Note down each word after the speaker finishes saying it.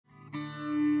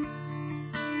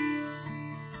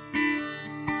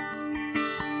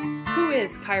Who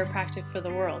is Chiropractic for the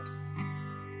World?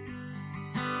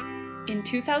 In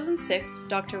 2006,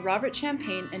 Dr. Robert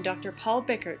Champagne and Dr. Paul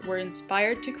Bickert were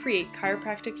inspired to create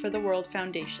Chiropractic for the World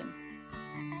Foundation.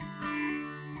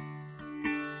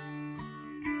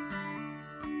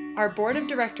 Our board of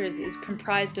directors is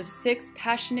comprised of 6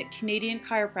 passionate Canadian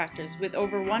chiropractors with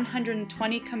over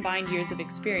 120 combined years of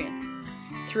experience.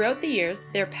 Throughout the years,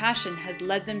 their passion has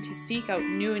led them to seek out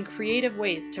new and creative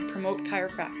ways to promote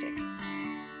chiropractic.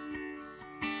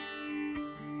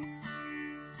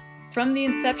 From the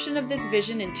inception of this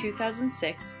vision in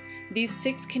 2006, these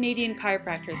 6 Canadian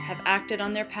chiropractors have acted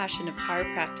on their passion of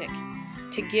chiropractic,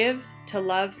 to give, to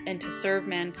love, and to serve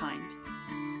mankind.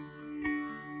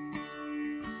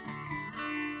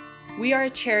 We are a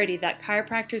charity that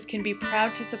chiropractors can be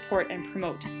proud to support and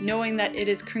promote, knowing that it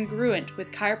is congruent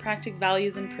with chiropractic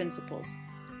values and principles.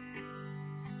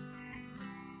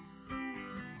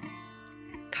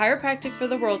 Chiropractic for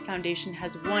the World Foundation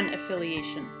has one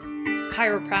affiliation: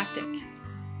 chiropractic.